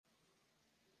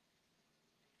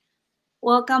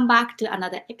Welcome back to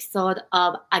another episode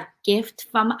of A Gift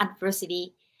from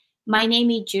Adversity. My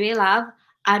name is Julie Love.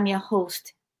 I'm your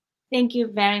host. Thank you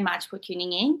very much for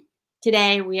tuning in.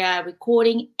 Today we are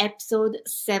recording episode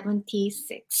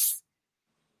 76.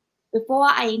 Before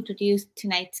I introduce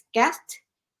tonight's guest,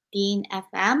 Dean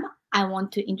FM, I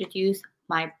want to introduce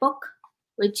my book,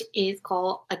 which is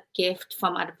called A Gift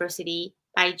from Adversity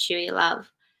by Julie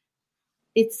Love.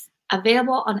 It's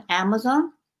available on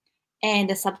Amazon, and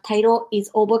the subtitle is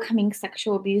Overcoming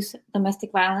Sexual Abuse,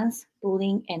 Domestic Violence,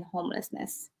 Bullying, and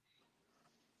Homelessness.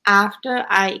 After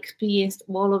I experienced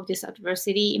all of this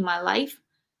adversity in my life,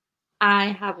 I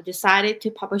have decided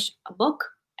to publish a book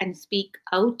and speak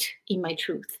out in my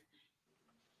truth.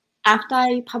 After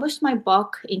I published my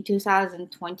book in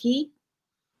 2020,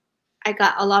 I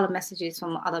got a lot of messages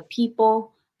from other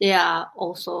people. They are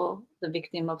also the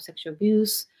victim of sexual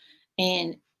abuse,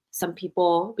 and some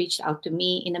people reached out to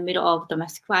me in the middle of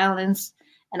domestic violence,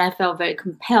 and I felt very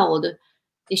compelled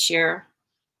this year,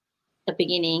 the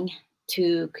beginning,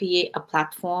 to create a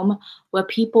platform where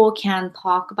people can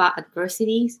talk about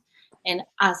adversities. And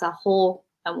as a whole,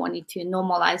 I wanted to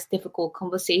normalize difficult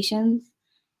conversations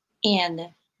and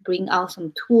bring out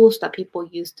some tools that people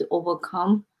use to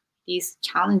overcome these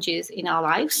challenges in our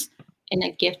lives, and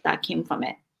a gift that came from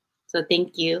it. So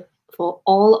thank you for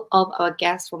all of our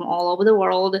guests from all over the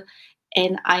world.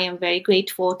 And I am very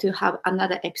grateful to have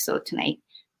another episode tonight.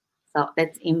 So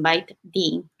let's invite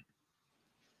Dean.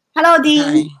 Hello,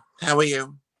 Dean. Hi, how are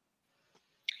you?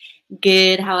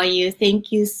 Good. How are you?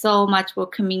 Thank you so much for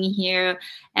coming here.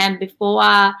 And before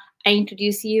I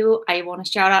introduce you, I want to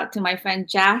shout out to my friend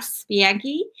Jazz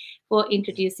Bianchi for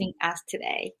introducing us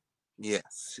today.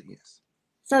 Yes.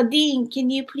 So, Dean, can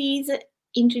you please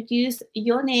introduce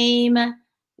your name,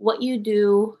 what you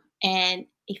do, and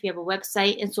if you have a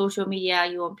website and social media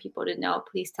you want people to know,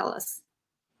 please tell us.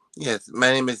 Yes,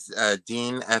 my name is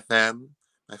Dean FM.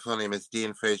 My full name is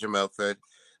Dean Fraser Milford.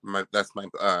 That's my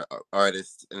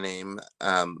artist name.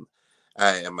 I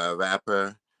am a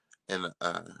rapper and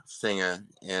a singer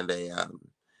and an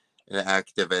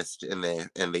activist in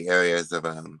the areas of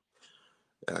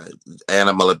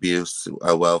animal abuse,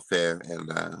 welfare,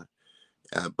 and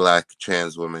Black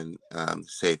trans women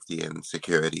safety and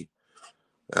security.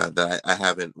 That I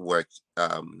haven't worked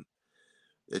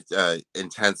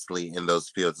intensely in those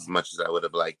fields as much as I would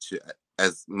have liked to,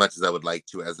 as much as I would like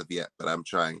to as of yet. But I'm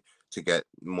trying to get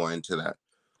more into that.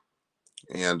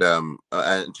 And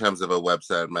in terms of a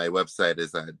website, my website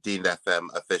is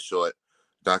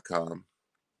deanfmofficial.com,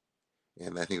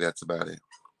 and I think that's about it.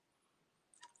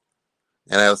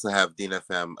 And I also have Dean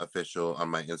FM Official on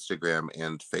my Instagram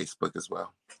and Facebook as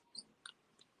well.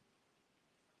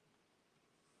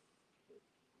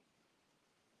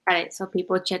 All right, so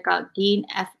people check out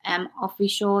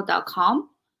deanfmofficial.com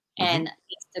and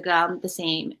Instagram the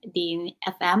same, Dean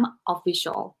FM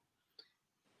Official.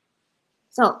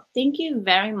 So thank you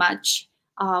very much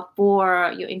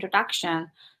for your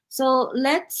introduction. So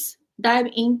let's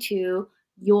dive into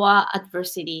your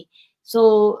adversity.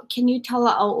 So can you tell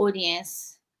our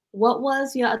audience, what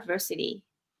was your adversity?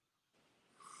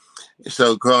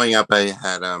 So growing up, I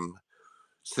had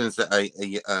since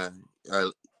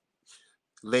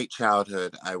late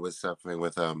childhood, I was suffering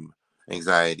with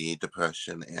anxiety,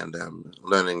 depression, and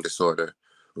learning disorder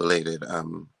related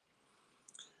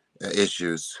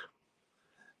issues,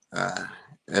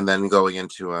 and then going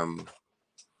into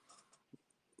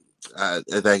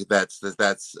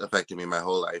that's affected me my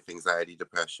whole life: anxiety,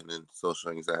 depression, and social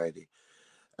anxiety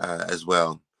as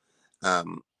well.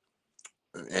 And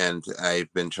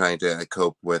I've been trying to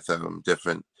cope with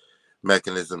different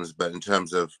mechanisms, but in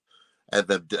terms of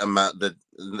the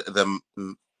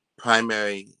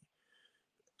primary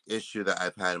issue that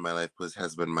I've had in my life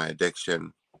has been my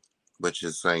addiction, which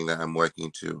is something that I'm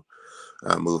working to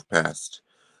move past,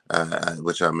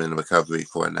 which I'm in recovery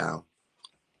for now.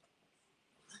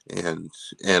 And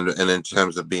in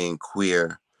terms of being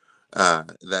queer,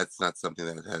 that's not something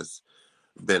that has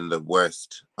been the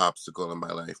worst obstacle in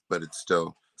my life, but it's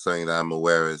still something that I'm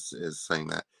aware is something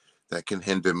that can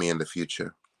hinder me in the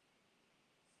future.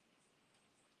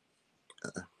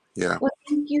 Yeah. Well,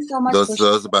 thank you so much.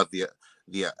 Those about the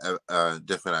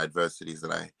different adversities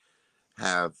that I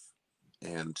have,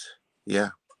 and yeah.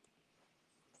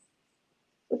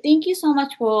 Well, thank you so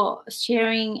much for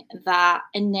sharing that,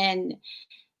 and then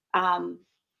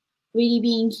really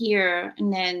being here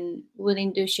and then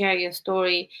willing to share your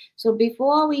story. So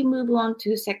before we move on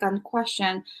to second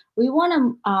question, we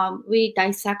want to really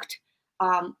dissect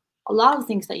a lot of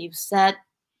things that you've said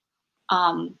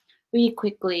really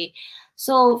quickly.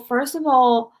 So first of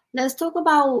all, let's talk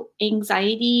about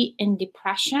anxiety and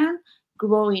depression.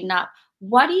 growing up,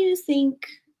 what do you think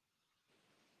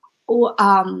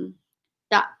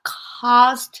that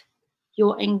caused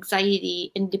your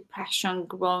anxiety and depression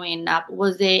growing up?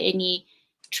 Was there any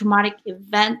traumatic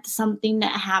event, something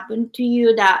that happened to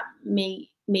you that made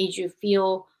you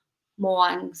feel more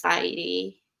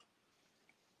anxiety?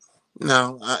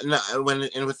 No, no. When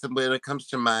it comes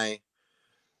to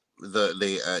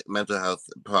the mental health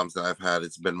problems that I've had,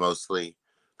 it's been mostly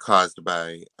caused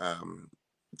by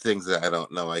things that I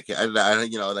don't know. Like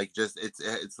just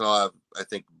it's a lot of, I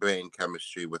think, brain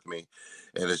chemistry with me,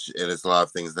 and it's a lot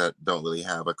of things that don't really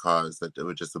have a cause, that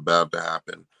were just about to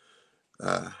happen.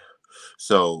 Uh,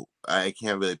 so I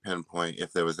can't really pinpoint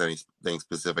if there was anything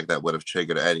specific that would have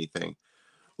triggered anything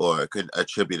or could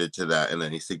attribute it to that in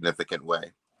any significant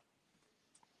way.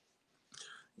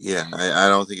 Yeah, I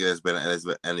don't think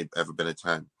ever been a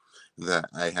time that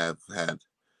I have had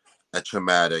a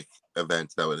traumatic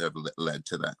event that would have led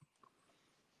to that.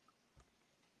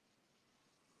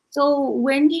 So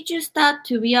when did you start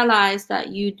to realize that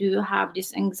you do have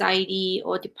this anxiety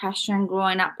or depression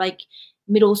growing up, like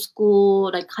middle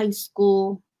school, like high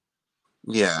school?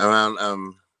 Yeah,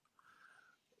 around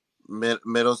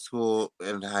middle school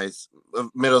and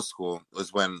middle school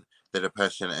was when the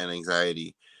depression and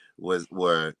anxiety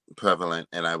were prevalent,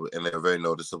 and and they were very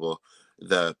noticeable.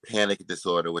 The panic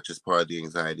disorder, which is part of the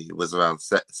anxiety, was around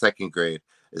second grade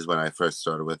is when I first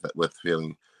started with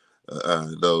feeling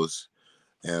those,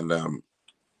 and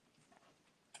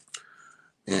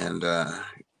and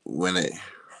when it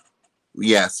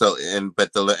yeah so and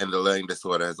the learning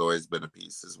disorder has always been a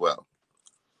piece as well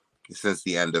since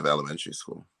the end of elementary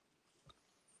school.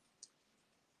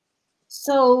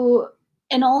 So,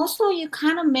 and also you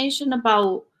kind of mentioned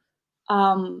about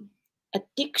um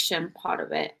addiction part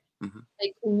of it. Hmm.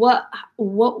 Like what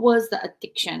was the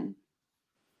addiction?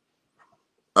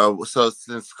 So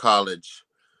since college,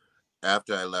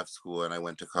 after I left school and I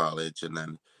went to college, and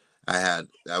then I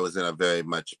was in a very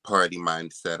much party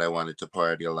mindset. I wanted to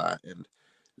party a lot, and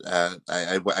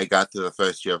I got through the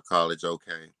first year of college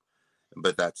okay,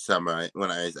 but that summer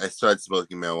when I started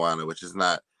smoking marijuana, which is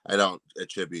not, I don't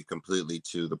attribute completely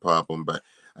to the problem, but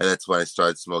that's when I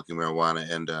started smoking marijuana,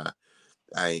 and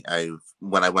I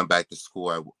when I went back to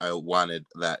school, I wanted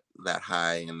that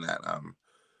high and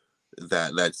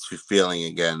that feeling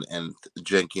again, and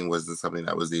drinking wasn't something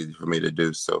that was easy for me to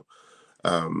do. So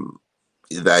um,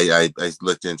 I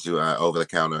looked into over the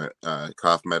counter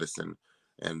cough medicine,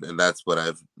 and that's what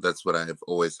I've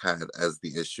always had as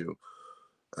the issue,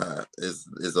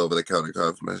 is over the counter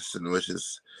cough medicine, which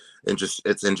is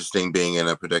it's interesting being in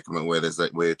a predicament where there's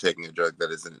like where you're taking a drug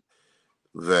that isn't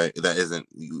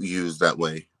used that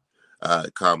way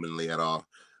commonly at all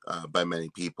by many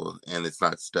people, and it's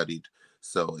not studied.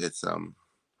 So it's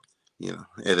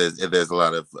there's a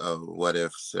lot of what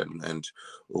ifs and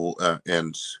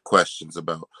questions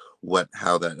about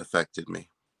how that affected me.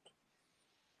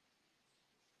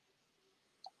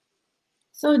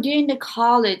 So during the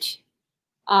college,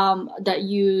 that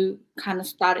you kind of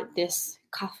started this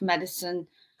cough medicine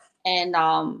and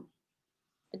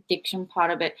addiction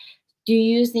part of it, do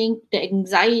you think the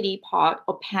anxiety part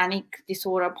or panic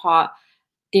disorder part,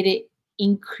 did it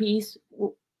increase,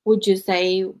 would you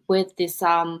say, with this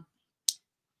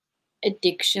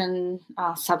addiction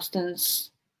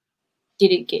substance?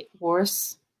 Did it get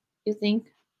worse, you think?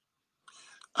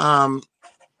 Um,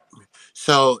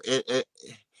 so it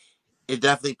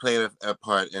definitely played a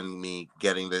part in me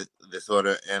getting the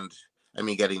disorder, and I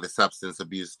mean getting the substance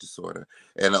abuse disorder,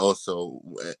 and also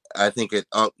I think it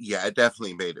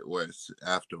definitely made it worse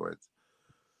afterwards.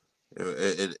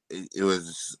 It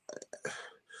was,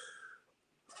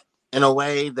 in a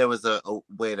way, there was a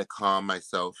way to calm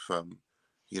myself from,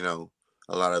 you know,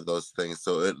 a lot of those things.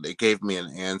 So it gave me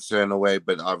an answer in a way,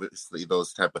 but obviously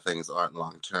those type of things aren't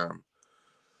long term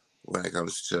when it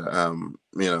comes to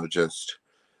just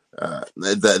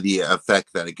the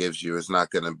effect that it gives you is not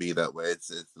going to be that way.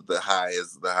 It's the high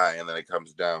is the high, and then it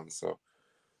comes down. So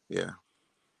yeah,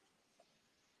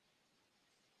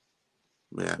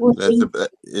 Well, that's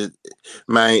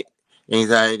my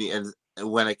anxiety. And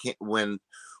when I came when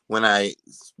I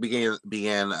began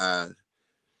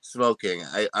smoking,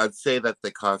 I'd say that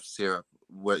the cough syrup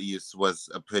what use was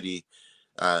a pretty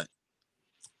uh,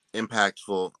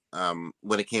 impactful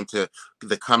when it came to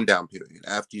the come down period.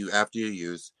 After you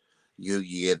use, you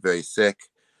get very sick,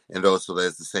 and also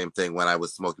there's the same thing when I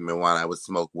was smoking marijuana. I would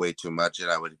smoke way too much, and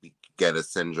I would get a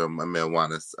syndrome, a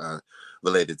marijuana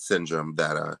related syndrome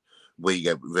that where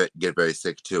you get very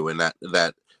sick too, and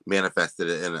that manifested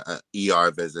in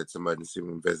ER visits, emergency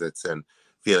room visits, and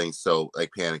feeling so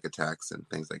like panic attacks and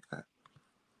things like that.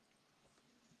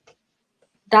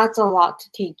 That's a lot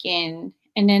to take in.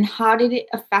 And then how did it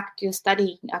affect your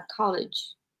studying at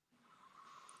college?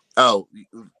 Oh,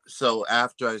 so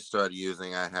after I started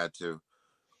using, I had to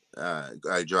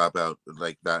I drop out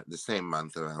like that the same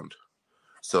month around.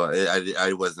 So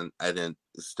I didn't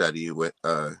study with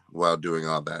while doing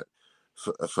all that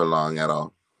for long at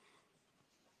all.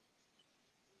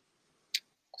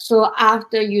 So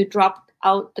after you dropped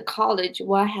out the college,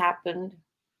 what happened?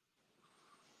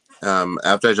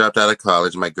 After I dropped out of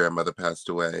college, my grandmother passed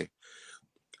away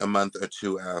a month or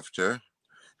two after,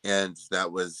 and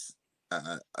that was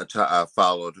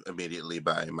followed immediately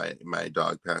by my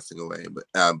dog passing away. But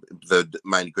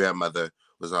my grandmother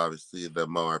was obviously the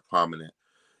more prominent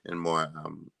and more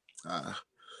uh,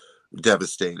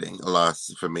 devastating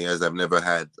loss for me, as I've never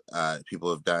had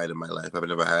people have died in my life. I've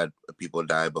never had people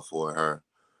die before her,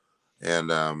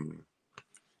 and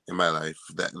in my life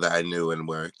that I knew and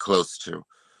were close to.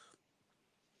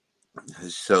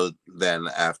 So then,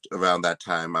 after around that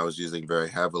time, I was using very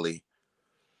heavily.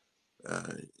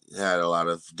 Uh, had a lot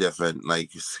of different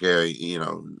like scary,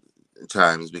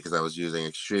 times because I was using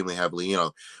extremely heavily.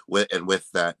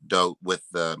 With that dope, with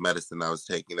the medicine I was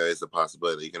taking, there is a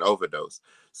possibility you can overdose.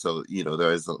 So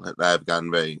I've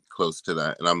gotten very close to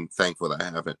that, and I'm thankful that I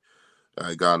haven't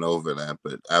gone over that.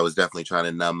 But I was definitely trying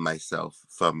to numb myself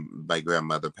from my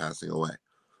grandmother passing away.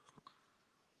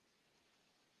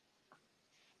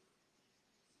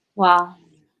 Wow.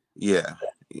 Yeah,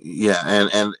 yeah,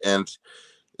 and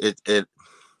it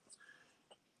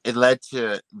it led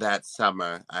to that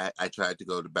summer. I tried to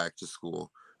go back to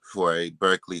school for a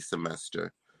Berkeley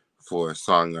semester for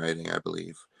songwriting, I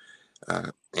believe.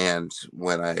 And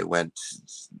when I went,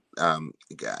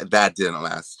 that didn't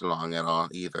last long at all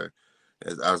either.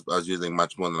 As I was using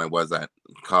much more than I was at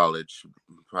college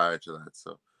prior to that.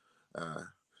 So, uh,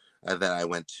 and then I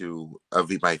went to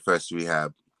my first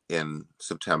rehab in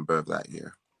September of that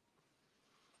year,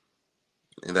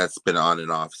 and that's been on and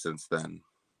off since then.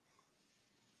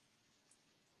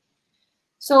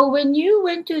 So when you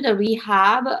went to the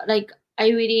rehab, like I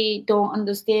really don't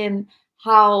understand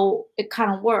how it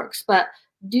kind of works, but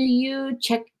do you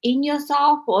check in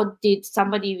yourself or did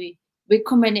somebody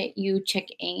recommended you check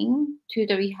in to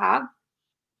the rehab?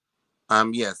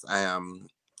 Yes,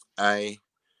 I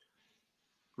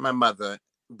my mother,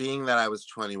 being that I was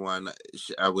 21,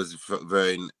 I was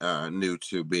very new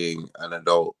to being an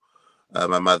adult.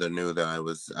 My mother knew that I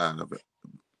was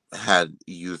had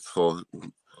youthful,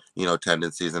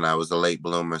 tendencies, and I was a late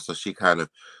bloomer. So she kind of,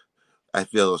 I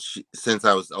feel, since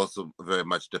I was also very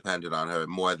much dependent on her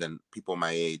more than people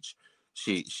my age,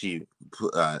 she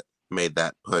made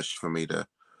that push for me to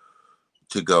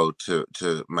go to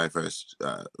my first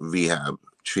rehab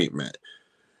treatment.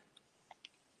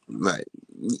 Like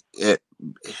it,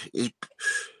 it,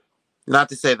 not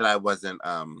to say that I wasn't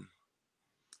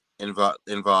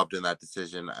involved in that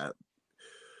decision,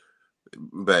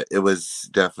 but it was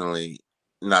definitely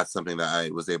not something that I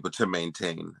was able to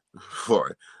maintain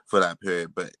for that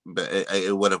period. But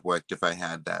it would have worked if I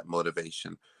had that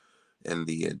motivation and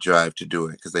the drive to do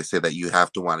it, because they say that you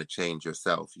have to want to change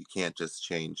yourself. You can't just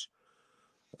change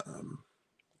um,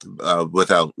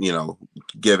 without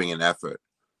giving an effort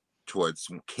towards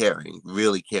caring,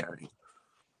 really caring.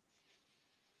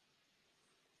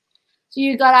 So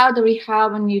you got out of the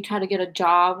rehab and you try to get a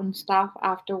job and stuff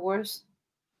afterwards?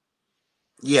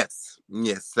 Yes.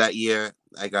 That year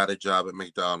I got a job at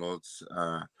McDonald's,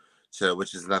 so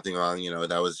which is nothing wrong.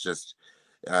 That was just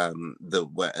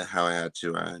how I had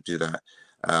to do that.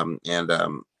 And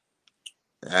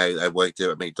I worked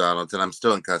at McDonald's, and I'm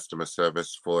still in customer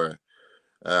service for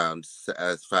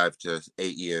as 5 to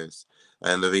 8 years.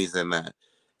 And the reason that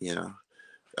you know,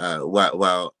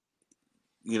 while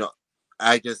you know,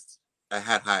 I just I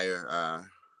had higher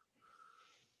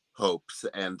hopes,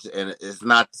 and it's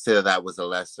not to say that that was a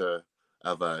lesser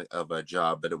of a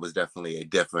job, but it was definitely a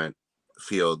different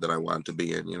field that I wanted to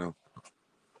be in.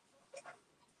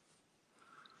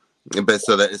 But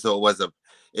so it was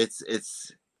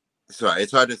it's sorry,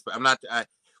 it's hard to I'm not I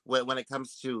when it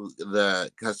comes to the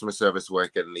customer service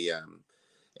work and the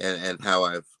and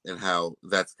how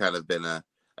that's kind of been a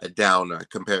downer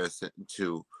comparison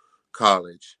to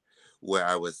college, where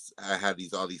I had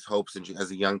all these hopes, and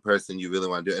as a young person you really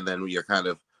want to do it, and then you're kind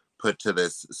of put to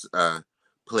this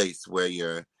place where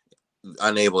you're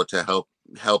unable to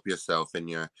help yourself, and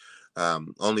you're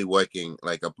only working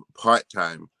like a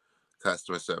part-time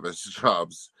customer service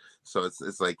jobs. So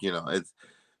it's like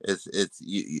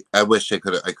I wish I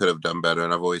could have done better,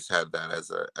 and I've always had that as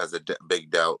a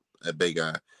big doubt, a big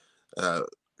uh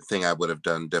thing I would have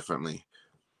done differently.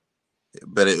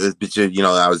 But it was because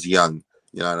I was young,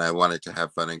 and I wanted to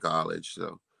have fun in college.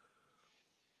 So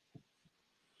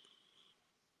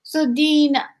So,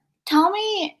 Dean, tell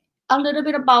me a little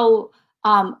bit about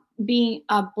being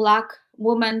a Black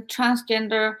woman,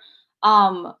 transgender,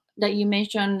 that you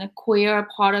mentioned, queer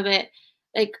part of it.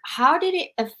 Like, how did it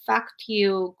affect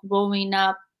you growing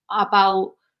up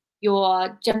about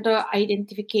your gender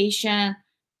identification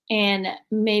and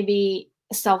maybe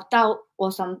self doubt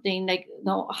or something? Like,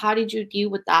 how did you deal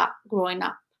with that growing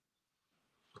up?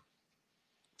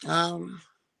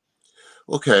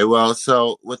 Okay, well,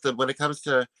 so when it comes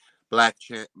to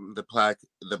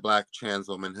the black trans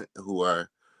women who are,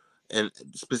 and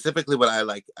specifically what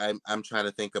I'm trying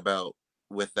to think about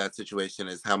with that situation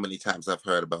is how many times I've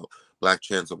heard about black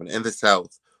trans women in the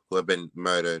South who have been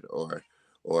murdered or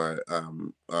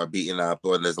beaten up,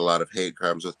 or there's a lot of hate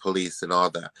crimes with police and all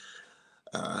that.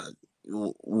 Uh,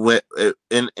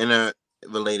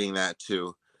 relating that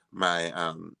to my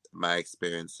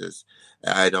experiences,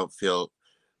 I don't feel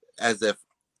as if,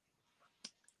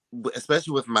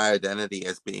 especially with my identity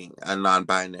as being a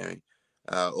non-binary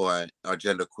or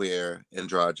genderqueer,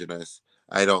 androgynous.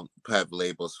 I don't have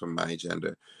labels for my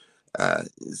gender,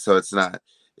 so it's not.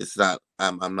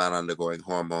 I'm not undergoing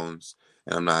hormones,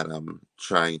 and I'm not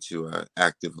trying to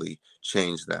actively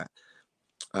change that.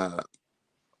 Uh,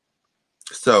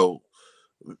 so,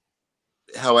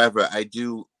 however, I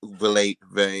do relate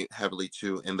very heavily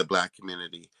to in the Black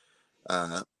community.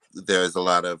 There's a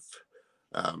lot of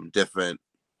different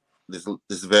there's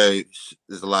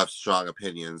a lot of strong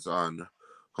opinions on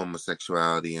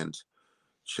homosexuality and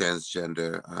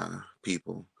transgender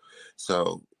people.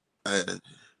 So uh,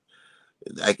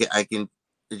 I can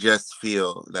just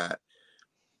feel that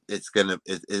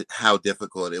how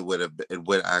difficult it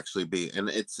would actually be, and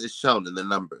it's shown in the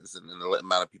numbers and in the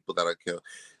amount of people that are killed,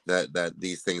 that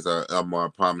these things are more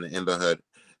prominent in the hood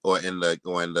or in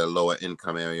the lower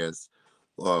income areas,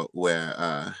 or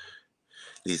where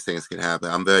these things can happen.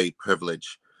 I'm very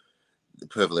privileged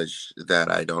that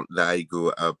I grew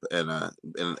up in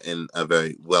a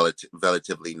very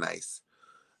relatively nice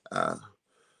uh,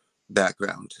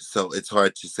 background. So it's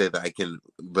hard to say that I can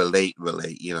relate.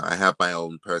 I have my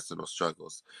own personal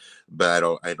struggles, but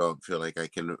I don't feel like I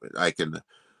can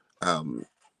um,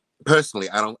 personally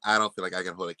I don't feel like I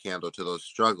can hold a candle to those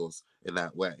struggles in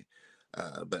that way.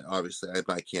 But obviously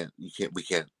I can't you can't we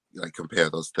can't like compare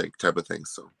those type of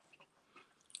things. So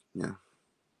yeah.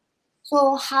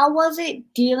 So, how was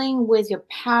it dealing with your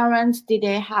parents? Did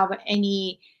they have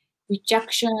any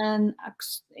rejection,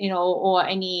 or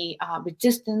any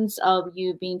resistance of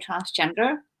you being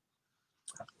transgender?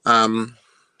 Um,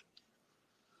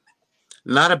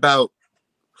 Not about,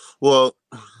 well,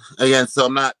 again, so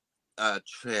I'm not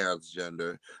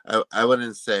transgender. I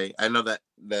wouldn't say, I know that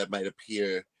might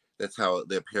appear, that's how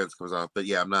the appearance comes off, but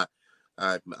yeah, I'm not.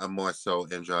 I'm more so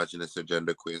androgynous or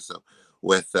genderqueer. So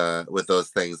with those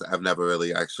things, I've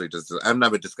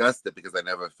never discussed it because I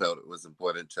never felt it was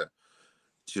important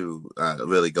to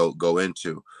really go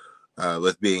into.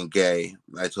 With being gay,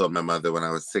 I told my mother when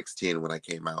I was 16 when I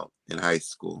came out in high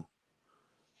school.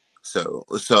 So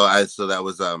that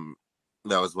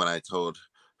was when I told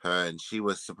her, and she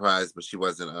was surprised, but she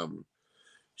wasn't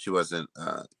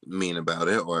mean about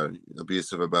it or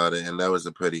abusive about it, and that was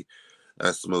a pretty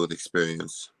smooth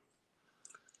experience.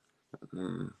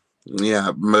 Mm. Yeah,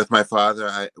 with my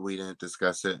father, we didn't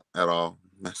discuss it at all.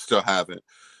 I still haven't.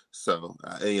 So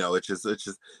it's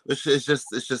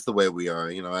just the way we are.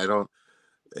 I don't.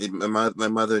 My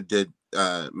mother did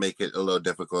make it a little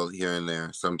difficult here and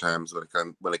there sometimes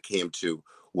when it came to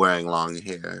wearing long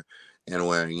hair and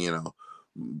wearing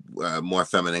more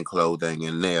feminine clothing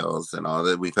and nails and all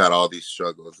that. We've had all these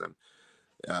struggles, and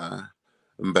uh,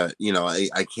 but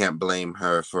I can't blame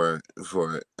her for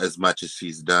as much as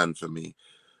she's done for me,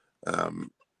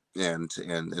 and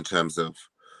in terms of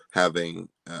having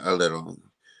a little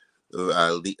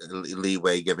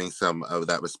leeway, giving some of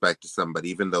that respect to somebody,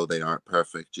 even though they aren't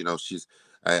perfect.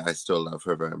 I still love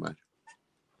her very much.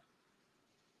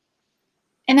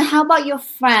 And how about your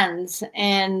friends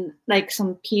and like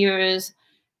some peers?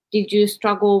 Did you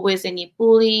struggle with any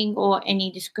bullying or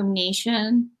any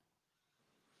discrimination?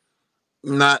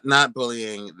 Not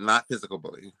bullying, not physical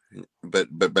bullying, but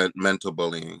mental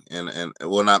bullying, and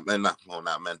well, not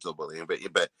mental bullying,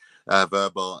 but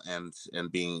verbal and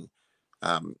being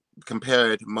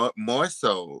compared more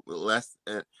so less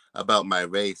about my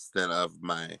race than of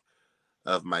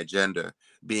my gender,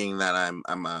 being that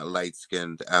I'm a light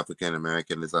skinned African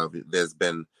American. There's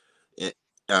been in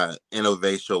a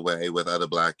racial way with other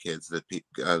black kids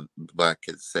black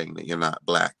kids saying that you're not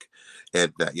black,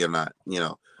 and that you're not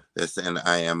this, and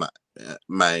I am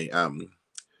my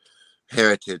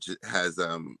heritage has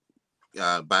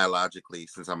biologically,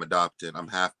 since I'm adopted, I'm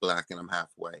half black and I'm half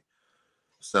white.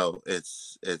 So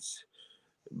it's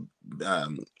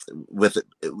um with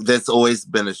there's always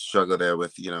been a struggle there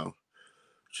with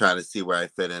trying to see where I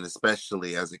fit in,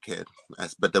 especially as a kid.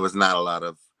 But there was not a lot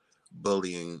of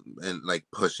bullying and like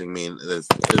pushing me and there's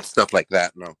stuff like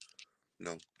that. No,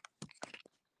 no,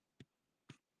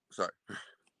 sorry.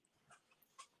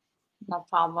 No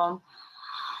problem.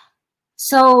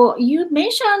 So you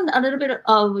mentioned a little bit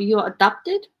of you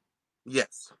adopted.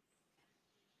 Yes,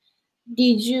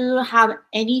 Did you have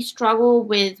any struggle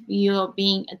with your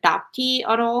being adoptee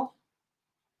at all?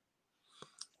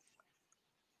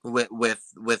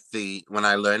 with the when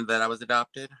I learned that I was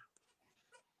adopted.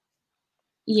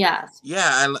 Yes.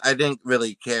 Yeah, I didn't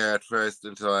really care at first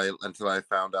until I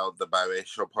found out the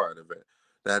biracial part of it.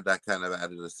 That kind of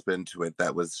added a spin to it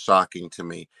that was shocking to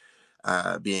me.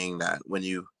 Being that when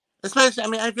you, especially, I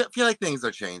mean, feel like things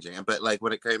are changing, but like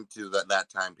when it came to that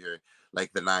time period,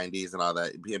 like the '90s and all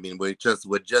that. I mean, we're just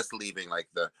leaving like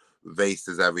the race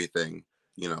is everything,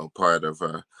 part of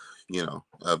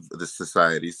of the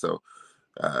society. So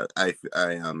I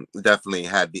definitely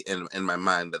had the in my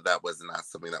mind that was not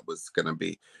something that was gonna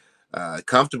be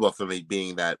comfortable for me,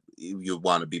 being that you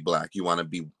want to be black, you want to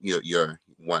be you're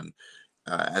one.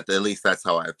 At least that's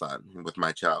how I thought with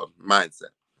my child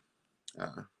mindset.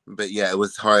 But yeah, it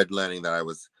was hard learning that I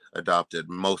was adopted,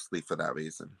 mostly for that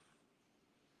reason.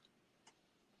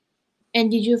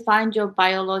 And did you find your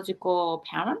biological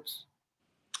parents?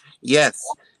 Yes,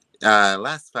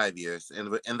 last 5 years,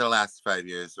 in the last 5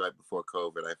 years, right before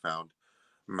COVID, I found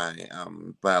my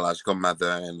biological mother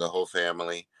and the whole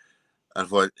family.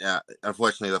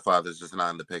 Unfortunately, the father's just not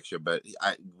in the picture, but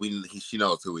she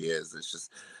knows who he is. It's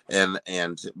just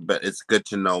but it's good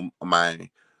to know my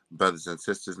brothers and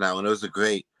sisters now, and it was a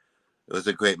great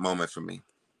moment for me.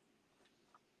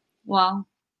 Well,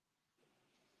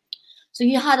 so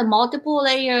you had a multiple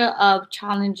layer of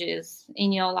challenges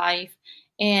in your life,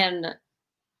 and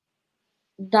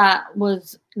that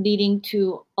was leading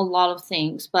to a lot of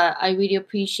things. But I really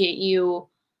appreciate you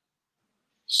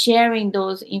sharing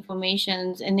those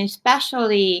informations, and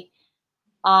especially,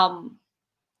 um,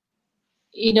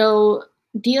 you know,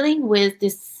 dealing with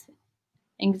this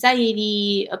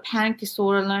anxiety, a panic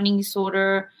disorder, learning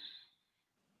disorder,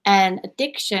 and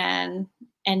addiction,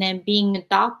 and then being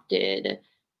adopted,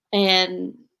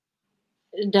 and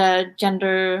the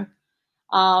gender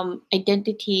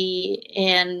identity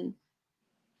and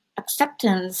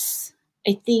acceptance.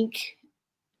 I think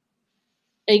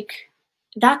like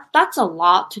that's a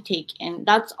lot to take in.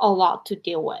 That's a lot to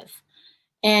deal with,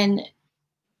 and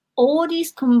all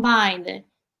these combined,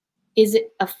 is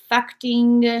it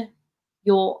affecting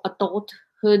your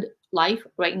adulthood life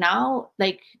right now?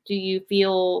 Like, do you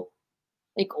feel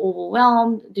like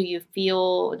overwhelmed? Do you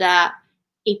feel that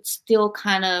it's still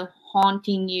kind of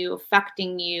haunting you,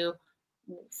 affecting you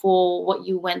for what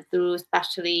you went through,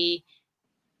 especially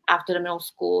after the middle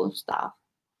school stuff?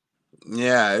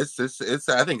 Yeah, it's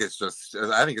I think it's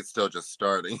still just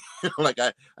starting. Like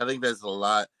I think there's a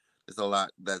lot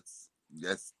that's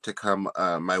to come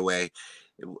my way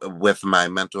with my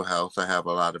mental health. I have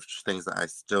a lot of things that I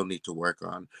still need to work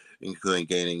on, including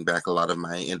gaining back a lot of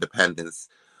my independence,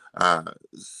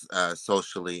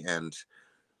 socially and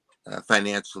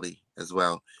financially as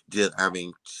well.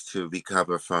 Having to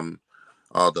recover from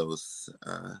all those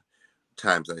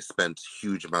times I spent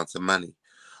huge amounts of money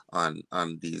on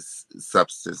these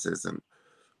substances, and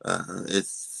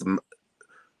it's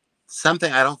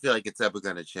something I don't feel like it's ever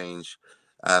going to change.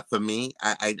 For me,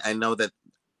 I know that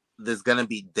there's going to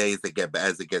be days that get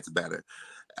as it gets better.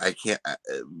 I can't,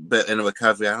 but in a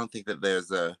recovery, I don't think that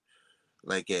there's a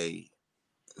like a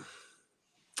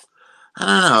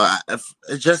I don't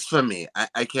know. Just for me,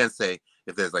 I can't say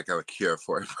if there's like a cure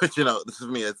for it, but for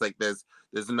me, it's like there's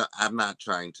no. I'm not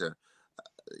trying to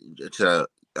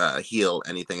heal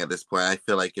anything at this point. I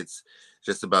feel like it's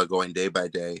just about going day by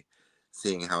day,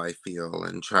 seeing how I feel,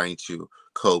 and trying to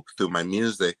cope through my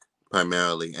music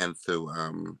primarily and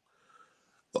through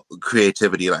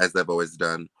creativity, as I've always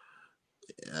done.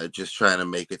 Just trying to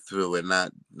make it through, and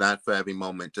not for every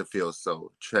moment to feel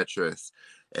so treacherous.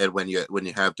 And when you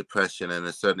have depression and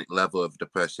a certain level of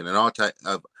depression, and all type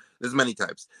of there's many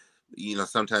types.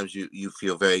 Sometimes you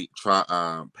feel very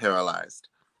paralyzed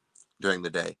during the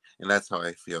day, and that's how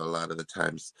I feel a lot of the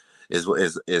times is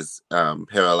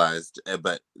paralyzed.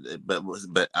 But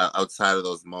outside of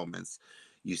those moments,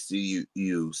 you see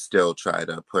you still try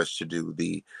to push to do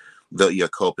the your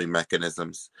coping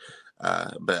mechanisms.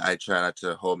 But I try not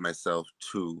to hold myself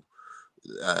to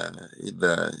uh,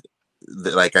 the,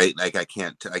 I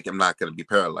can't I'm not going to be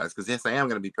paralyzed, because yes, I am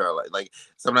going to be paralyzed. Like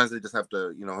sometimes I just have to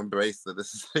embrace that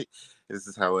this is this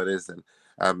is how it is, and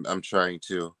I'm trying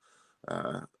to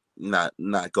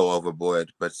not go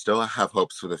overboard, but still have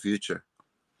hopes for the future.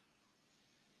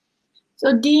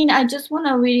 So Dean, I just want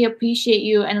to really appreciate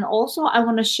you, and also I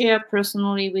want to share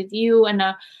personally with you and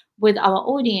with our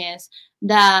audience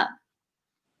that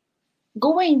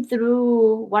going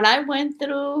through what I went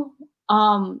through,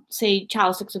 say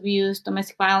child sex abuse,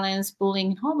 domestic violence,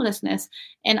 bullying, homelessness,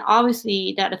 and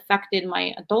obviously that affected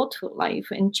my adulthood life.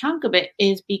 And chunk of it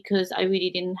is because I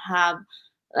really didn't have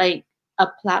like a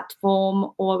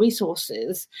platform or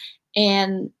resources.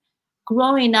 And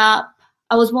growing up,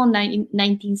 I was born in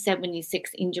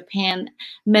 1976 in Japan.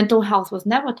 Mental health was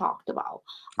never talked about.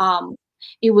 Um,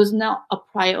 it was not a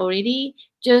priority.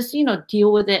 Just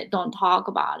deal with it. Don't talk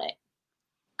about it.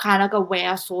 Kind of like a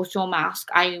wear social mask.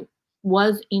 I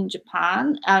was in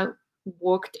Japan. I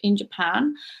worked in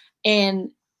Japan,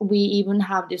 and we even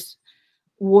have this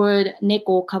word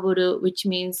neko kaburu, which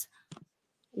means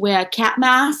wear a cat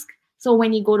mask. So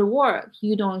when you go to work,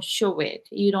 you don't show it.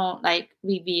 You don't like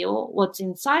reveal what's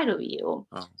inside of you.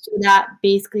 Oh. So that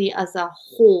basically, as a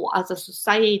whole, as a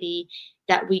society,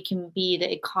 that we can be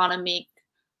the economic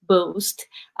boost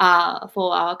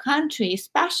for our country,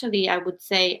 especially I would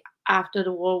say after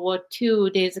the World War II,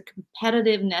 there's a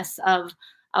competitiveness of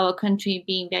our country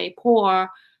being very poor,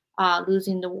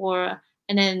 losing the war,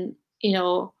 and then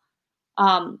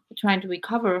trying to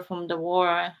recover from the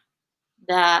war.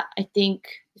 That I think,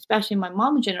 especially my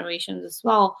mom generations as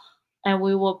well, and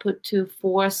we were put to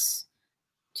force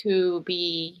to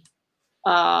be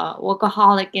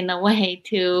workaholic in a way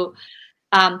to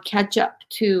catch up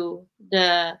to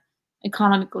the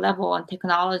economic level and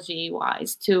technology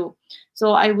wise too.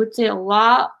 So I would say a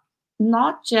lot,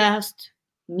 not just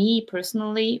me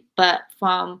personally, but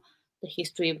from the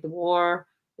history of the war,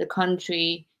 the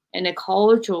country, and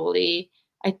culturally,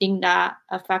 I think that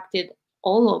affected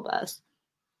all of us.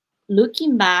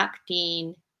 Looking back,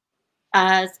 Dean,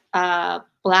 as a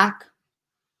Black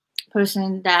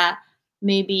person that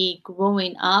maybe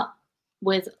growing up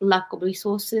with lack of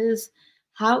resources,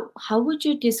 how would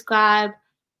you describe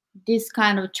this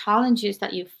kind of challenges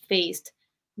that you faced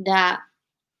that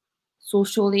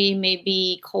socially,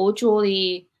 maybe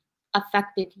culturally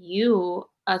affected you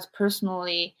as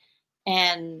personally,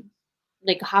 and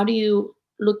like how do you,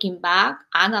 looking back,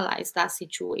 analyze that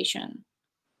situation?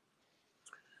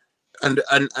 And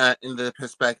in the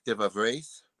perspective of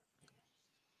race.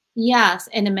 Yes,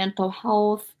 and the mental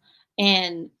health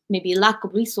and maybe lack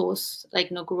of resource,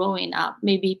 like growing up,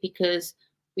 maybe because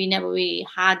we never really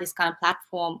had this kind of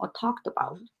platform or talked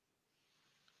about.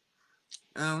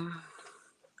 I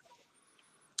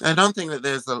don't think that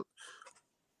there's a.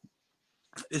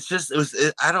 It's just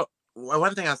I don't.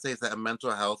 One thing I'll say is that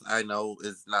mental health, I know,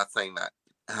 is not saying that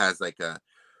has like a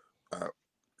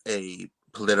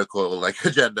political like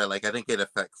agenda. Like I think it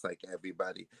affects like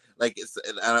everybody. Like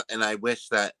and I wish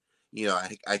that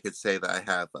I could say that I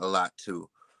have a lot to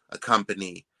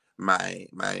accompany my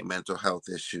mental health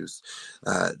issues,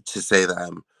 to say that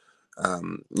I'm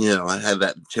I had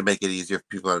that to make it easier for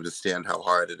people to understand how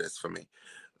hard it is for me.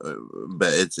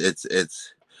 But it's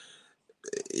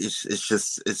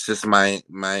just my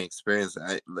experience.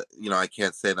 I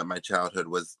can't say that my childhood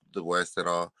was the worst at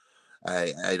all.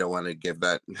 I don't want to give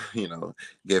that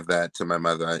give that to my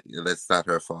mother. That's not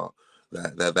her fault.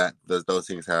 Those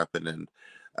things happen, and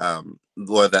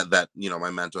or that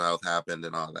my mental health happened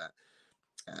and all that.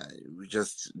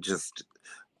 Just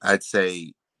I'd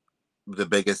say the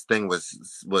biggest thing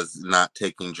was not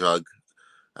taking drug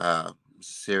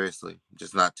seriously,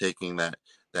 just not taking that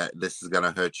this is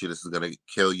gonna hurt you, this is gonna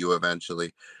kill you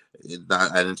eventually.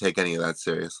 I didn't take any of that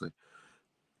seriously.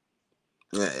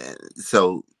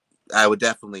 So I would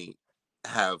definitely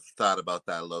have thought about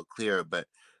that a little clearer, but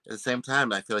at the same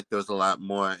time, I feel like there was a lot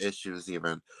more issues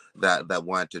even that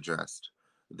weren't addressed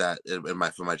that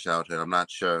from my childhood. I'm not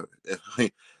sure if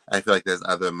I feel like there's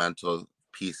other mental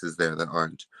pieces there that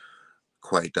aren't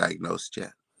quite diagnosed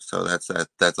yet. So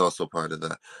that's also part of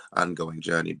the ongoing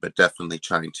journey, but definitely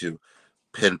trying to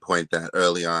pinpoint that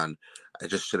early on. I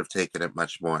just should have taken it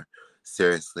much more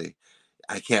seriously.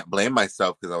 I can't blame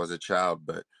myself because I was a child,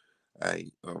 but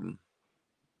I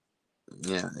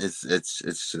yeah, it's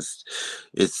just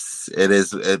it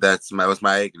is that was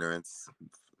my ignorance.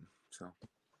 So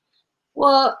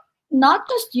Well, not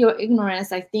just your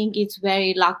ignorance. I think it's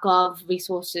very lack of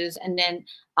resources, and then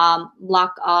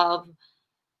lack of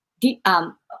the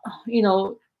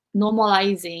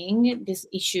normalizing these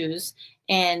issues,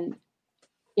 and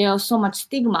there's so much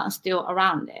stigma still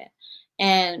around it.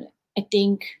 And I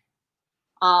think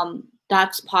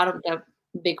that's part of the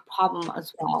big problem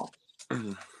as well.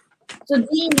 So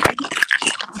Dean,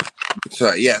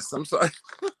 Sorry. Yes, I'm sorry.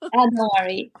 Don't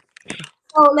worry.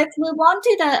 So let's move on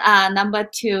to the number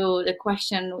two. The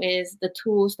question is the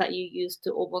tools that you use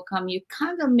to overcome. You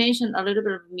kind of mentioned a little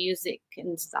bit of music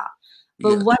and stuff,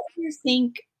 but Yes. what do you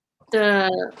think the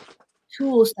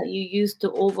tools that you use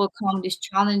to overcome these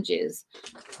challenges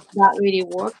that really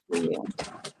work for you?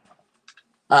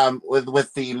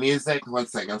 With the music. One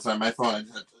second. I'm sorry. My phone. I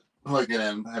just had to plug it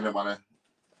in. I didn't want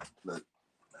to.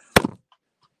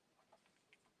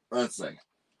 One second.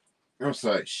 I'm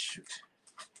sorry. Shoot.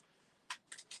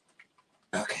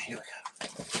 Okay. Here we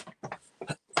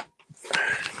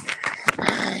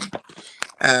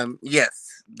go.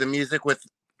 Yes, the music with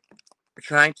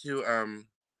trying to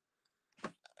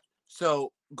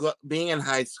so being in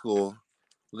high school,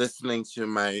 listening to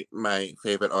my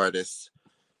favorite artists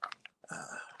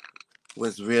uh,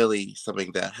 was really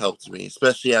something that helped me,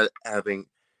 especially having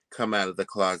come out of the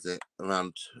closet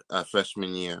around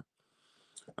freshman year.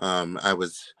 I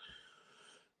was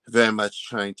very much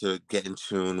trying to get in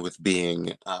tune with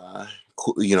being,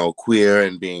 queer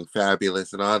and being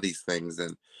fabulous and all these things,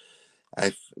 and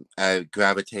I I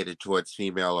gravitated towards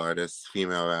female artists,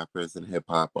 female rappers, and hip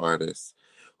hop artists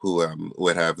who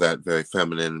would have that very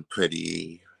feminine,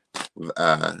 pretty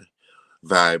uh,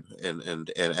 vibe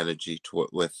and energy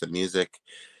with the music.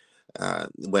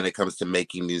 When it comes to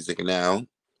making music now,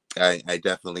 I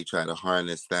definitely try to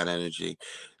harness that energy.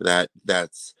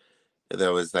 That's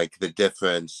there was like the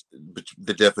difference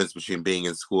between being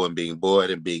in school and being bored,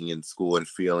 and being in school and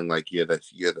feeling like you're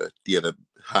the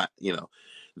hot,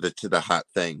 the hot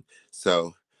thing.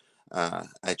 So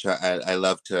I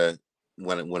love to,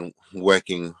 when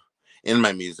working in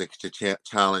my music, to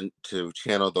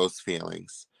channel those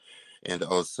feelings, and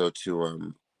also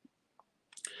to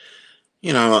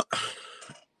you know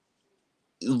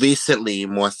recently,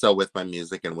 more so with my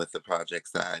music and with the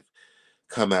projects that I've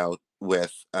come out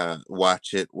with,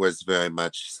 Watch It was very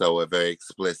much so a very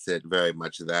explicit, very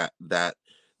much that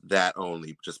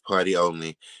only, just party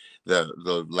only.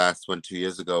 The last one 2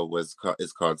 years ago is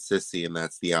called Sissy, and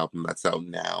that's the album that's out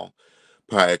now,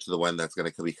 prior to the one that's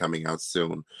going to be coming out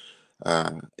soon.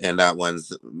 And that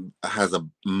one's has a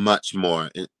much more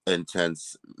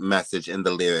intense message in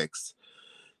the lyrics.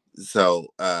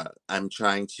 So I'm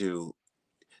trying to,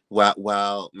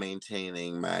 while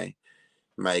maintaining my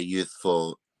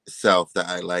youthful self that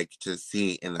I like to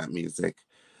see in that music.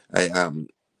 I'm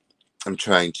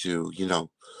trying to,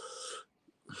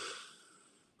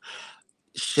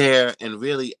 share and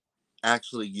really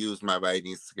actually use my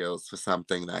writing skills for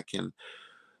something that can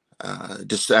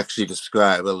just actually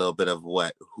describe a little bit of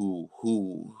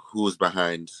who's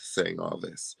behind saying all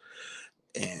this.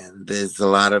 And there's a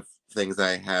lot of things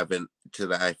I haven't to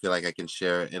that I feel like I can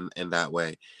share in that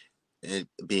way. It,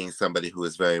 being somebody who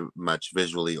is very much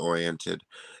visually oriented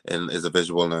and is a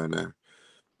visual learner,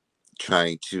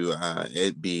 trying to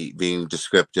it be being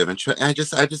descriptive, and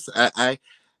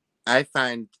I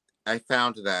find I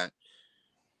found that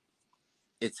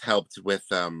it's helped with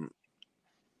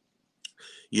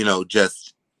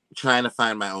just trying to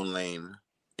find my own lane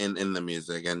in the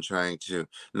music, and trying to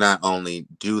not only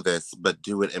do this but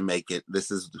do it and make it, this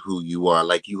is who you are.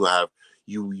 Like, you have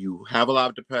a lot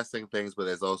of depressing things, but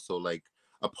there's also like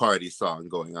a party song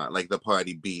going on, like the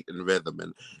party beat and rhythm,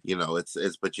 and it's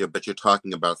but you're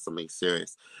talking about something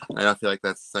serious. And I feel like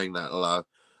that's something that a lot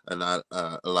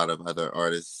of other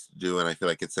artists do, and I feel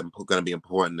like it's going to be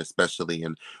important, especially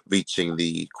in reaching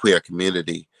the queer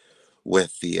community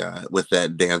with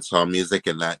that dancehall music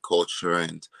and that culture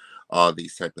and all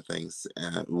these type of things,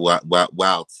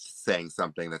 while saying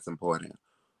something that's important.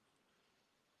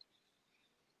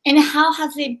 And how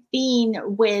has it been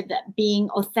with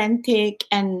being authentic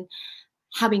and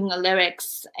having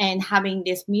lyrics and having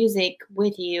this music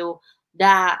with you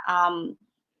that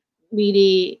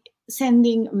really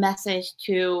sending a message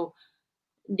to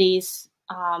this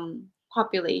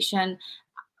population?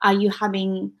 Are you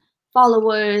having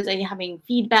followers? Are you having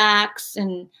feedbacks?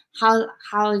 And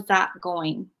how is that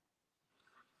going?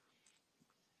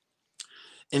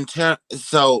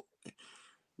 So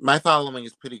my following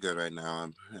is pretty good right now.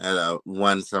 I'm at a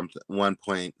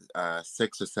 1.6 or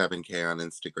 7K on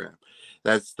Instagram.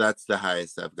 That's the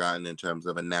highest I've gotten in terms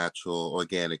of a natural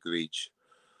organic reach.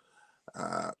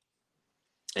 Uh,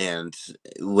 and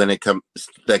when it comes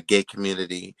to the gay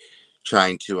community,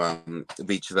 trying to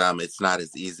reach them, it's not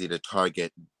as easy to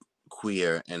target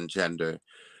queer and gender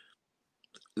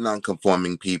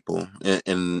non-conforming people,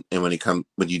 and when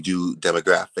you do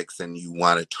demographics and you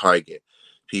want to target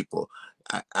people,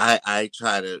 I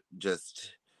try to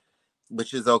just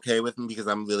which is okay with me because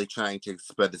I'm really trying to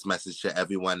spread this message to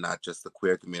everyone, not just the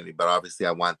queer community. But obviously,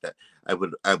 I want that. I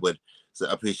would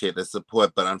appreciate the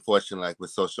support, but unfortunately, like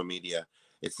with social media,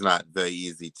 it's not very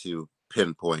easy to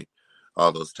pinpoint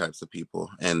all those types of people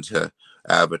and to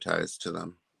advertise to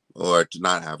them, or to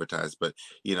not advertise, but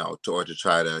or to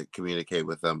try to communicate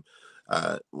with them.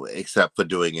 Except for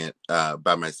doing it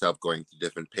by myself, going to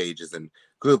different pages and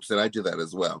groups, and I do that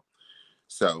as well.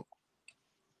 So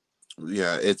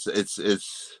yeah, it's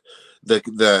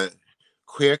the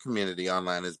queer community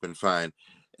online has been fine,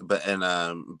 but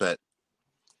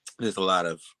there's a lot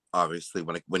of, obviously,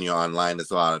 when you're online,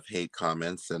 there's a lot of hate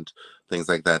comments and things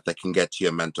like that that can get to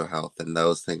your mental health, and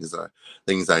those things are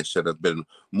things I should have been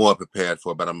more prepared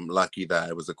for, but I'm lucky that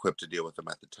I was equipped to deal with them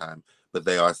at the time. But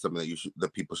they are something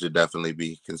that people should definitely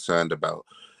be concerned about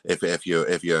if you're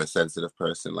a sensitive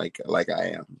person like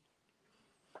I am.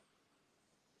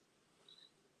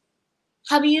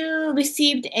 Have you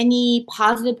received any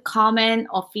positive comment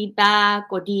or feedback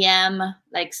or DM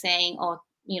like saying, "Oh,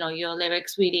 your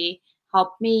lyrics really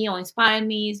helped me or inspired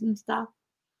me," and stuff?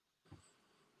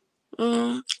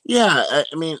 Yeah, I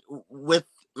mean, with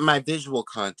my visual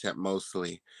content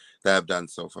mostly that I've done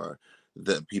so far,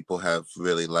 the people have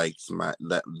really liked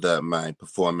my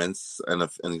performance, and a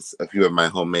few of my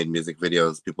homemade music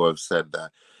videos. People have said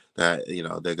that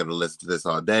they're gonna listen to this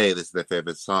all day. This is their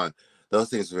favorite song. Those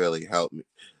things really help me.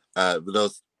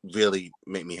 Those really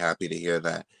make me happy to hear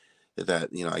that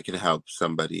I can help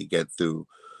somebody get through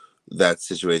that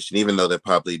situation, even though they're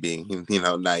probably being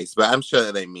nice, but I'm sure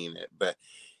that they mean it. But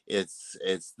it's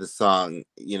the song.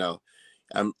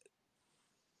 I'm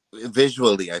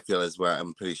visually, I feel as well,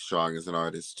 I'm pretty strong as an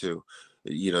artist too,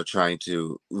 trying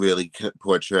to really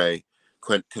portray,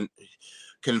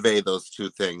 convey those two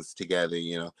things together.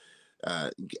 uh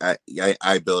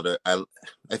I build I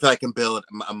feel I can build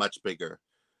a much bigger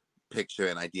picture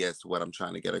and idea as to what I'm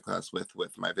trying to get across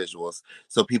with my visuals.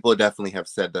 So people definitely have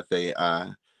said that they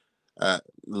uh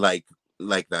like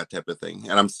like that type of thing,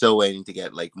 and I'm still waiting to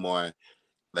get like more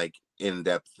like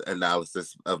in-depth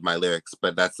analysis of my lyrics.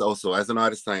 But that's also, as an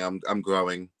artist thing, I'm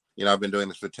growing. I've been doing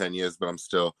this for 10 years, but I'm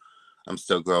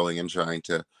still growing and trying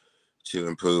to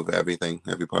improve everything,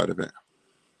 every part of it.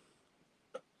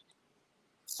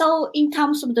 So, in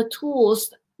terms of the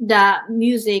tools, that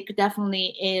music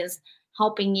definitely is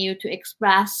helping you to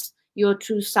express your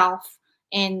true self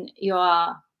and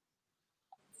your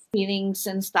feelings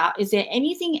and stuff. Is there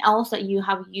anything else that you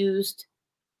have used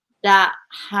that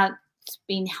has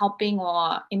been helping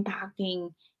or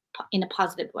impacting in a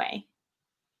positive way?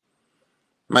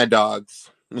 My dogs.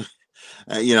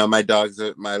 My dogs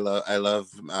are my love. I love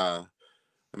I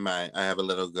have a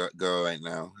little girl right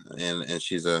now, and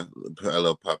she's a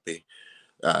little puppy.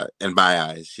 In my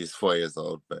eyes, she's 4 years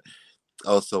old, but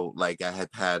also, like, I have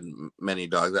had many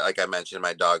dogs. Like I mentioned,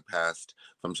 my dog passed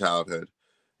from childhood,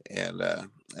 and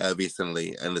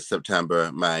recently in the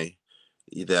September,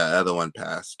 the other one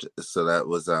passed. So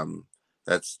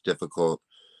that's difficult,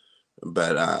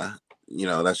 but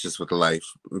that's just with life.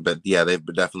 But yeah, they've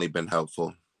definitely been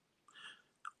helpful.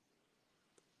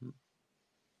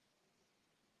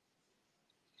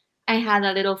 I had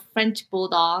a little French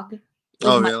bulldog with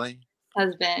Oh, my really?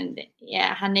 husband.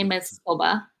 Yeah, her name is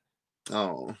Soba,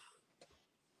 Oh.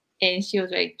 and she was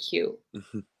very cute.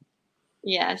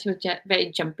 Yeah, she was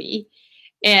very jumpy.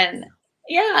 And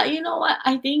yeah, you know what?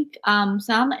 I think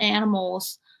some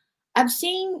animals, I've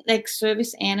seen like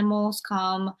service animals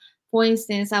come. For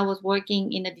instance, I was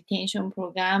working in a detention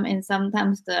program, and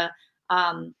sometimes the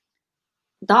um,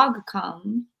 dog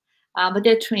come, but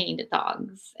they're trained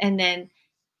dogs. And then,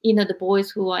 the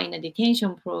boys who are in a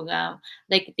detention program,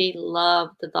 like they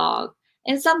love the dog.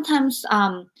 And sometimes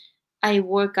I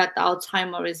work at the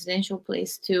Alzheimer residential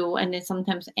place too, and then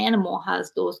sometimes animal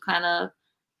has those kind of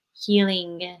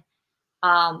healing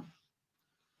um,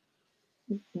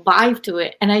 vibe to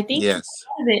it. And I think Yes.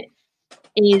 part of it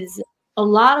is a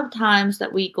lot of times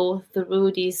that we go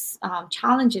through these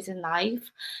challenges in life,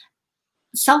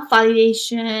 self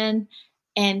validation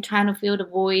and trying to fill the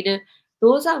void,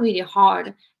 those are really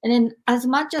hard. And then, as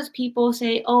much as people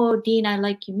say, "Oh, Dean, I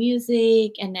like your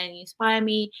music," and then you inspire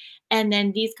me, and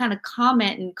then these kind of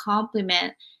comment and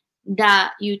compliment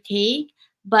that you take,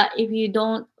 but if you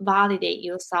don't validate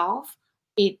yourself,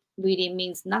 it really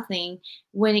means nothing.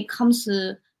 When it comes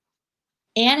to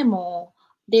animal,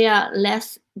 they are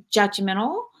less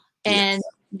judgmental, and Yes.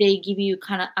 they give you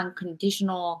kind of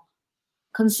unconditional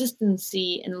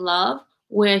consistency and love,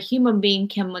 where human being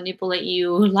can manipulate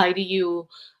you, lie to you,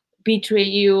 betray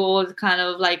you, or kind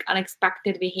of like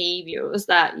unexpected behaviors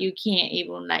that you can't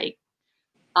even like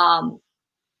um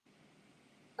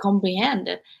comprehend.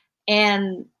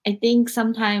 And I think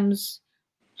sometimes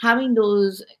having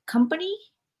those company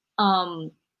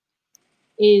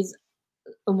is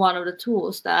one of the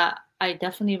tools that I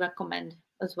definitely recommend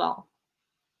as well.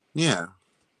 Yeah,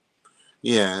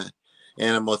 yeah.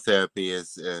 Animal therapy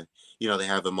is, they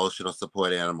have emotional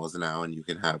support animals now, and you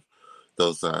can have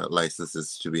those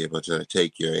licenses to be able to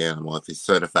take your animal if it's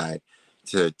certified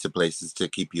to places to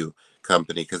keep you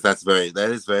company, because that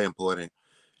is very important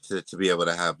to be able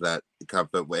to have that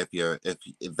comfort if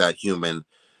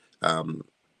um,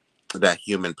 that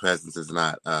human presence is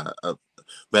not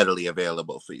readily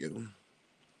available for you.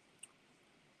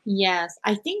 Yes,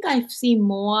 I think I've seen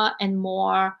more and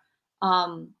more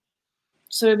um,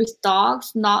 service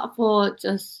dogs, not for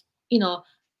just,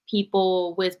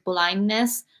 people with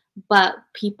blindness, but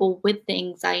people with the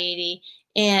anxiety,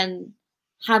 and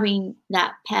having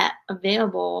that pet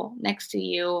available next to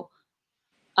you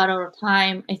at all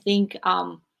time. I think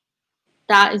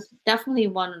that is definitely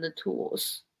one of the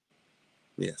tools.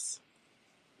 Yes.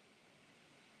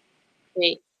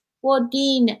 Great. Well,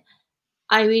 Dean,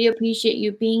 I really appreciate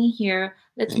you being here.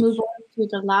 Let's Thank move on to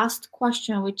the last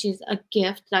question, which is a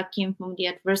gift that came from the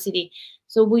adversity.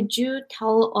 So, would you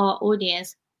tell our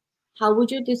audience, how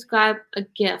would you describe a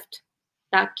gift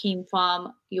that came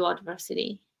from your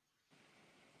adversity?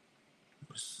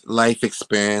 you. Life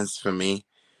experience for me,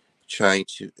 trying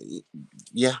to,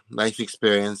 yeah, life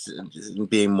experience and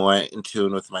being more in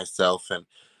tune with myself and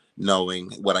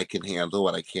knowing what I can handle,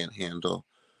 what I can't handle,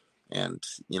 and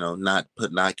not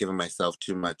giving myself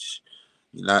too much,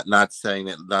 not setting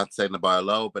the bar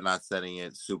low, but not setting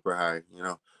it super high.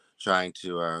 Trying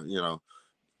to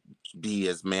be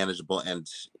as manageable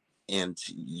and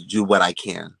do what I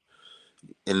can,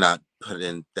 and not put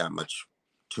in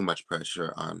too much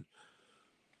pressure on.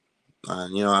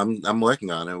 I'm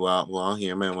working on it. We're all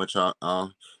human, which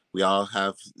we all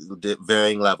have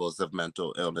varying levels of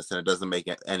mental illness, and it doesn't make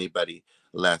anybody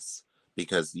less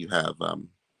because you have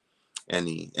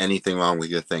anything wrong with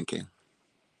your thinking.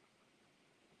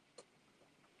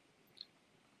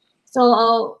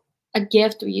 So, a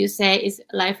gift you say is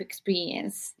life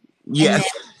experience, and Yes.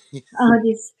 then all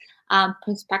these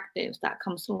perspectives that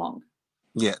comes along.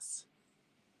 Yes.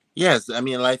 Yes. I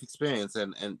mean, life experience,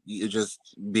 and you just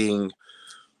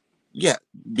yeah,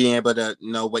 being able to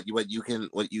know what you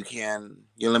can,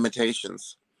 your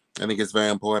limitations. I think it's very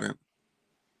important.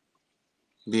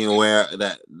 Being aware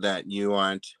that you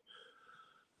aren't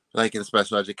like in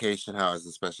special education. How is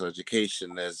in special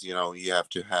education? There's you have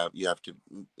to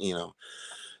you know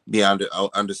be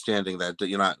understanding that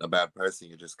you're not a bad person.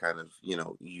 You're just kind of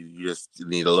you just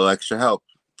need a little extra help,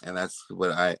 and that's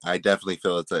what I definitely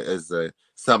feel is a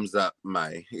sums up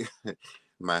my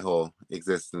my whole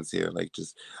existence here. Like,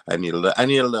 just I need a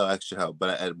little extra help,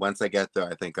 but once I get there,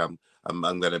 I think I'm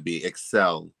gonna be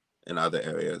excel in other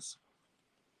areas.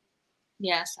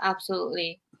 Yes,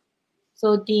 absolutely.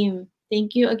 So, Dean,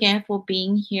 thank you again for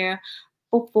being here.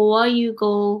 Before you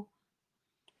go,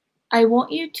 I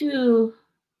want you to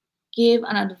give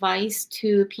an advice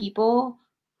to people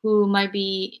who might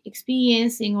be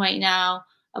experiencing right now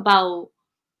about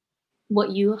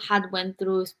what you had went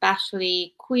through,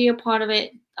 especially queer part of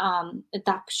it,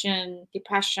 adoption,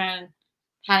 depression,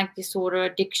 panic disorder,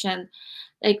 addiction.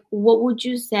 Like, what would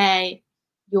you say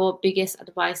your biggest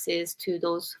advice is to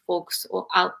those folks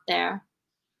out there?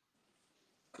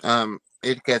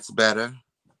 It gets better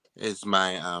is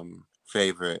my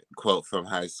favorite quote from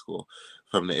high school,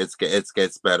 from the It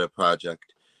Gets Better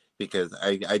project, because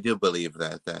I do believe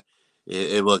that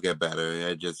it will get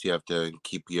better. You have to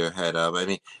keep your head up. I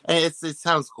mean, it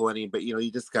sounds corny, but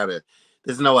you just gotta.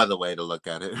 There's no other way to look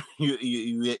at it.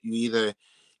 You either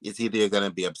it's either you're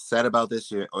gonna be upset about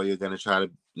this, or you're gonna try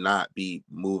to not be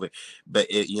moving. But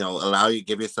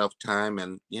give yourself time,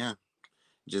 and yeah,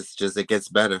 just it gets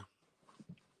better.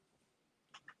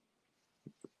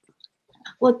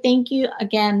 Well, thank you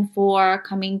again for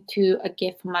coming to A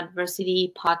Gift from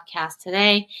Adversity podcast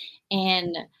today.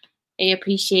 And I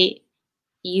appreciate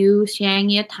you sharing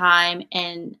your time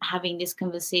and having this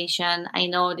conversation. I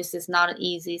know this is not an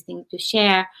easy thing to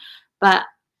share, but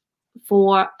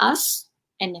for us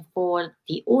and for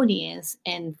the audience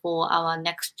and for our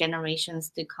next generations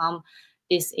to come,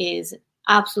 this is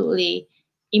absolutely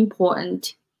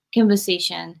important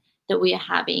conversation that we are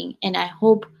having. And I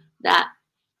hope that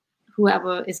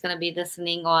whoever is going to be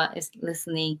listening or is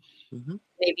listening, Hmm.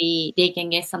 maybe they can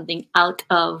get something out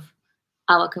of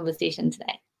our conversation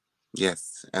today.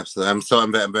 Yes, absolutely.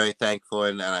 I'm very thankful,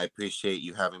 and I appreciate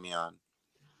you having me on.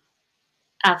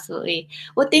 Absolutely.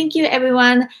 Well, thank you,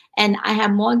 everyone. And I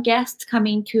have more guests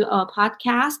coming to our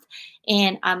podcast,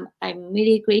 and I'm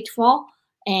really grateful.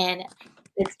 And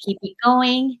Let's keep it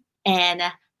going and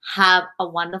have a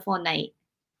wonderful night.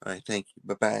 All right. Thank you.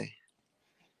 Bye bye.